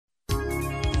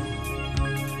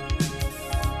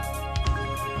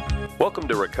Welcome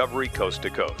to Recovery Coast to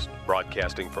Coast,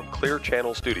 broadcasting from Clear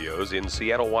Channel Studios in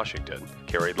Seattle, Washington,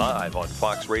 carried live on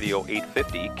Fox Radio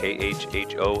 850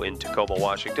 KHHO in Tacoma,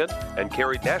 Washington, and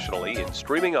carried nationally in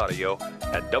streaming audio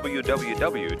at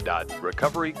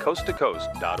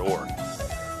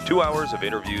www.recoverycoasttocoast.org. 2 hours of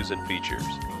interviews and features,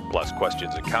 plus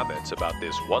questions and comments about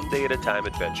this one-day-at-a-time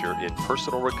adventure in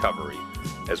personal recovery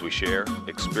as we share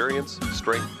experience,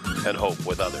 strength, and hope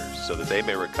with others so that they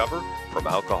may recover from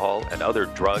alcohol and other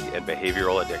drug and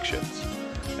behavioral addictions.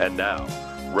 And now,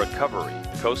 Recovery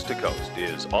Coast to Coast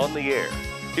is on the air.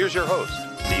 Here's your host,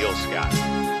 Neil Scott.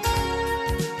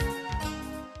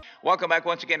 Welcome back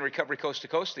once again, Recovery Coast to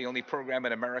Coast, the only program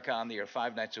in America on the air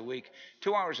 5 nights a week,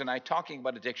 2 hours a night, talking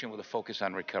about addiction with a focus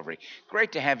on recovery.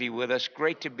 Great to have you with us.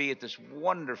 Great to be at this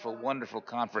wonderful, wonderful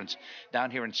conference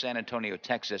down here in San Antonio,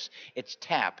 Texas. It's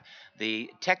TAAP, the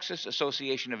Texas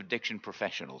Association of Addiction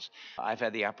Professionals. I've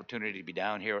had the opportunity to be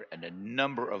down here at a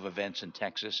number of events in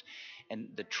Texas, and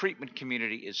the treatment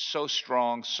community is so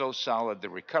strong, so solid. The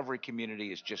recovery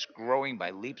community is just growing by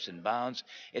leaps and bounds.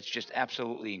 It's just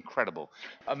absolutely incredible.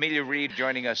 Amelia Reed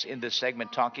joining us in this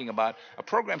segment talking about a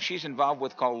program she's involved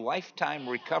with called Lifetime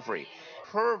Recovery.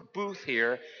 Her booth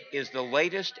here is the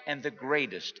latest and the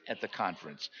greatest at the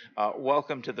conference.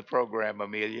 Welcome to the program,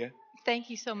 Amelia.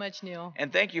 Thank you so much, Neil.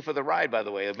 And thank you for the ride, by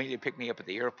the way. Amelia picked me up at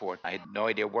the airport. I had no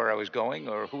idea where I was going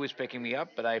or who was picking me up,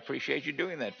 but I appreciate you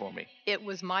doing that for me. It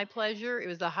was my pleasure. It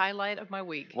was the highlight of my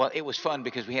week. Well, it was fun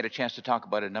because we had a chance to talk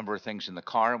about a number of things in the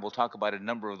car, and we'll talk about a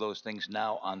number of those things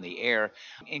now on the air,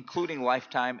 including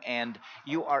Lifetime. And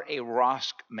you are a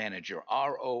ROSC manager,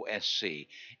 ROSC.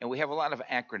 And we have a lot of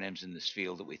acronyms in this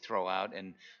field that we throw out,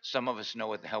 and some of us know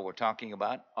what the hell we're talking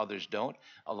about, others don't.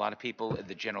 A lot of people,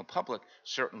 the general public,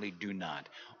 certainly do not.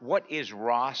 What is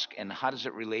ROSC and how does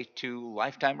it relate to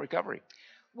Lifetime Recovery?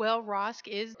 Well, ROSC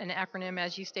is an acronym,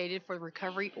 as you stated, for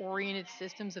Recovery-Oriented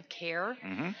Systems of Care.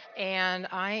 And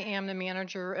I am the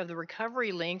manager of the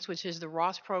Recovery Links, which is the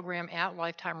ROSC program at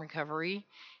Lifetime Recovery.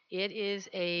 It is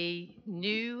a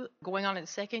new, going on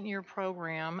its second year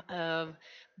program of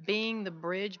being the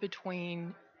bridge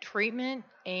between treatment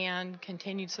and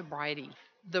continued sobriety.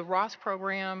 The ROSC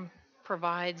program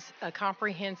provides a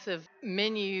comprehensive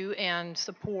menu and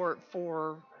support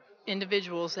for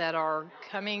individuals that are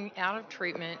coming out of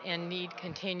treatment and need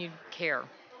continued care.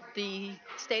 The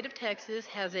state of Texas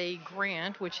has a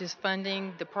grant which is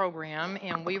funding the program,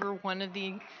 and we were one of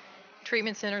the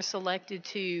treatment centers selected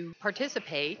to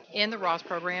participate in the ROSC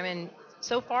program, and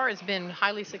so far it's been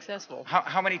highly successful.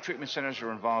 How many treatment centers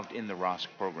are involved in the ROSC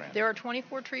program? There are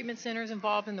 24 treatment centers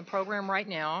involved in the program right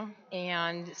now,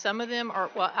 and some of them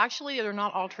are, well, actually they're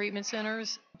not all treatment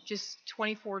centers, just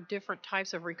 24 different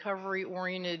types of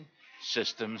recovery-oriented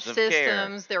systems of care.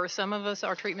 There are some of us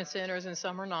are treatment centers and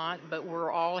some are not, but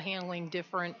we're all handling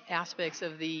different aspects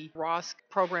of the ROSC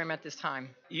program at this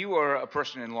time. You are a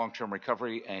person in long-term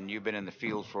recovery and you've been in the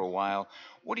field for a while.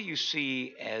 What do you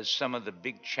see as some of the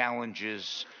big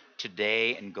challenges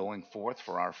today and going forth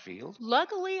for our field?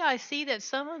 Luckily, I see that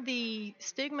some of the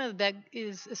stigma that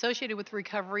is associated with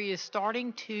recovery is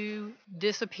starting to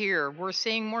disappear. We're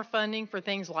seeing more funding for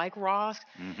things like ROSC,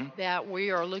 that we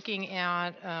are looking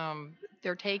at.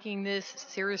 They're taking this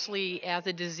seriously as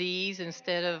a disease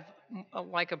instead of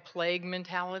like a plague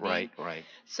mentality. Right.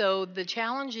 So the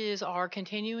challenges are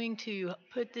continuing to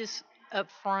put this up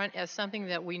front as something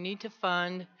that we need to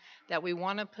fund, that we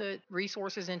want to put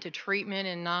resources into treatment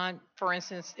and not, for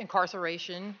instance,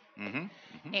 incarceration,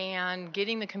 and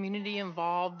getting the community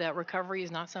involved, that recovery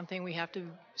is not something we have to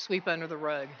sweep under the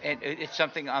rug. And it's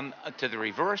something to the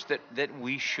reverse that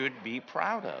we should be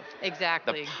proud of.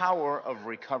 Exactly. The power of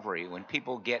recovery, when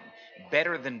people get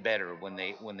better than better when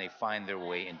they find their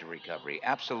way into recovery.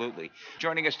 Absolutely.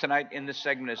 Joining us tonight in this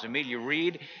segment is Amelia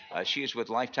Reed. She is with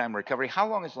Lifetime Recovery. How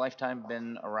long has Lifetime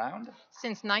been around?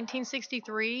 Since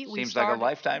 1963. Seems like a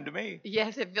lifetime to me.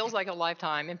 Yes, it feels like a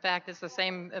lifetime. In fact, it's the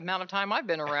same amount of time I've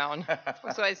been around,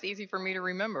 so it's easy for me to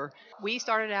remember. We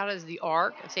started out as the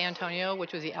ARC of San Antonio,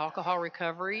 which was the Alcohol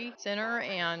Recovery Center,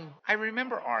 and I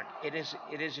remember ARC. It is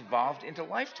evolved into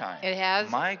Lifetime. It has.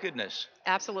 My goodness.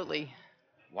 Absolutely.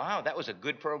 Wow, that was a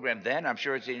good program then. I'm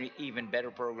sure it's an even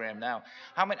better program now.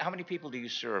 How many people do you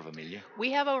serve, Amelia?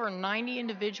 We have over 90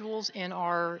 individuals in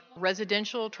our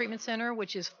residential treatment center,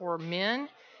 which is for men.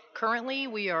 Currently,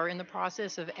 we are in the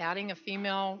process of adding a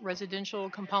female residential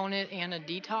component and a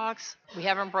detox. We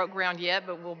haven't broke ground yet,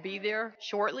 but we'll be there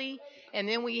shortly. And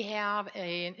then we have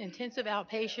an intensive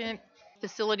outpatient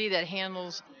facility that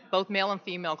handles both male and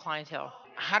female clientele.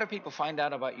 How do people find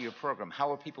out about your program?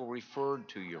 How are people referred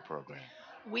to your program?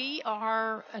 We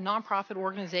are a nonprofit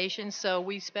organization, so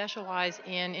we specialize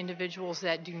in individuals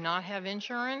that do not have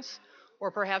insurance or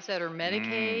perhaps that are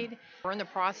Medicaid. We're in the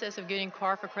process of getting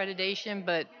CARF accreditation,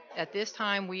 but at this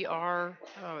time we are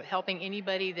helping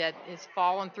anybody that is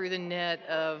fallen through the net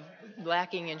of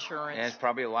lacking insurance. And there's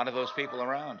probably a lot of those people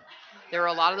around. There are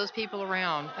a lot of those people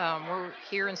around. We're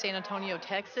here in San Antonio,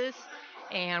 Texas,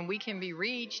 and we can be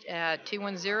reached at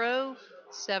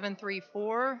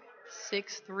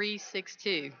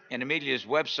 210-734-6362. And Amelia's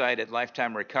website at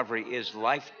Lifetime Recovery is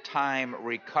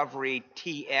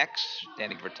lifetimerecoverytx,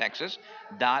 standing for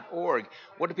Texas.org.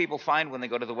 What do people find when they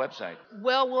go to the website?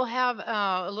 Well, we'll have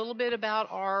a little bit about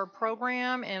our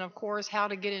program and, of course, how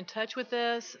to get in touch with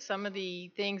us, some of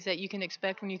the things that you can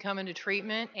expect when you come into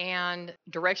treatment, and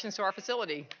directions to our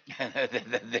facility.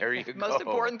 There you go. Most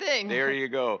important thing. There you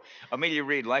go. Amelia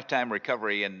Reed, Lifetime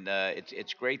Recovery, and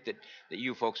it's great that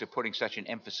you folks are putting such an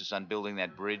emphasis on building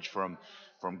that bridge from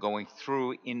going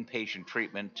through inpatient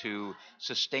treatment to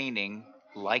sustaining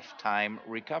lifetime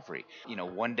recovery.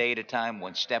 One day at a time,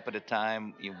 one step at a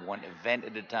time, one event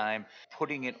at a time,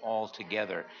 putting it all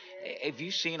together. Have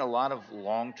you seen a lot of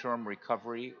long-term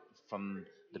recovery from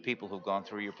the people who've gone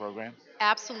through your program?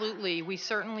 Absolutely, we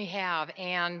certainly have.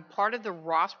 And part of the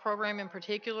ROSC program in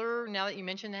particular, now that you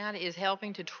mention that, is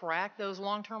helping to track those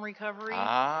long-term recovery.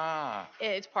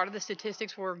 It's part of the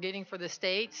statistics we're getting for the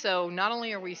state. So not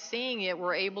only are we seeing it,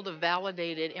 we're able to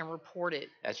validate it and report it.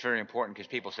 That's very important because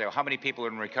people say, well, how many people are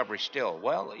in recovery still?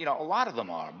 Well, a lot of them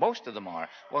are. Most of them are.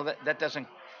 Well, that doesn't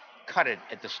cut it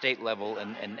at the state level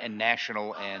and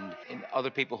national and other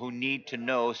people who need to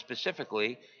know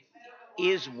specifically,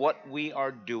 is what we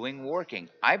are doing working?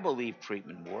 I believe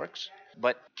treatment works,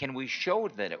 but can we show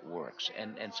that it works?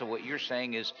 And so what you're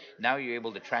saying is now you're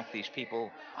able to track these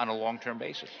people on a long-term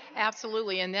basis.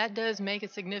 Absolutely, and that does make a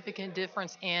significant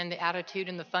difference in the attitude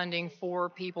and the funding for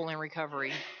people in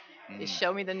recovery.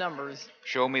 Show me the numbers.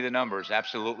 Show me the numbers,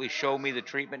 absolutely. Show me the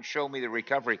treatment, show me the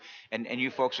recovery. And you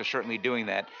folks are certainly doing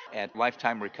that at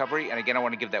Lifetime Recovery. And again, I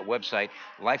want to give that website,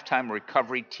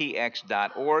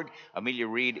 lifetimerecoverytx.org. Amelia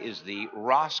Reed is the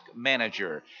ROSC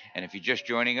manager. And if you're just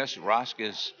joining us,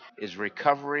 ROSC is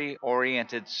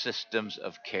Recovery-Oriented Systems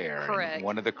of Care. Correct.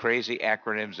 One of the crazy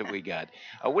acronyms that we got.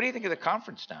 What do you think of the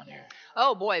conference down here?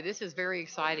 Oh, boy, this is very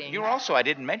exciting. You're also, I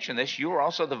didn't mention this, you are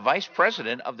also the vice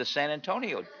president of the San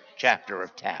Antonio chapter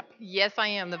of TAAP. Yes, I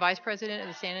am the vice president of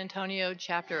the San Antonio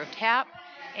chapter of TAAP,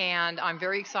 and I'm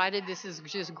very excited. This is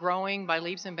just growing by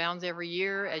leaps and bounds every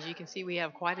year. As you can see, we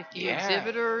have quite a few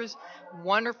exhibitors,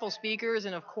 wonderful speakers,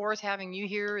 and of course, having you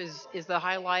here is the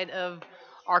highlight of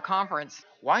our conference.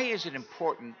 Why is it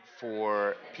important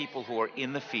for people who are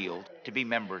in the field to be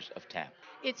members of TAAP?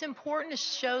 It's important to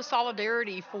show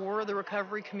solidarity for the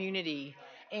recovery community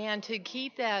and to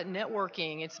keep that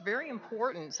networking. It's very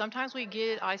important. Sometimes we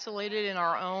get isolated in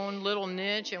our own little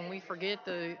niche and we forget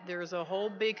there's a whole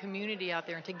big community out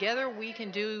there. And together we can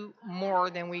do more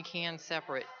than we can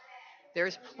separate.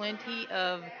 There's plenty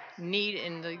of need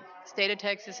in the state of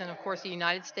Texas and, of course, the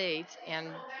United States. And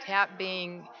TAAP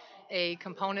being a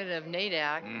component of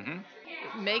NADAC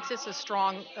makes us a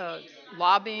strong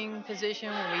lobbying position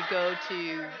when we go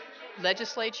to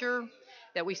legislature,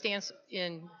 that we stand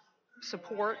in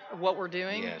support of what we're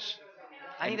doing. Yes.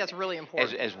 I think that's really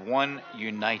important. As one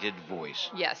united voice.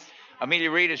 Yes.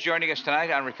 Amelia Reed is joining us tonight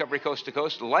on Recovery Coast to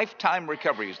Coast. Lifetime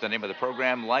Recovery is the name of the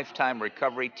program,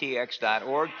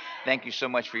 lifetimerecoverytx.org. Thank you so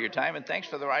much for your time, and thanks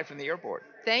for the ride from the airport.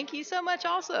 Thank you so much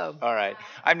also. All right.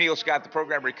 I'm Neil Scott, the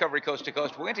program Recovery Coast to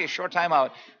Coast. We're going to take a short time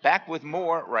out. Back with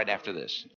more right after this.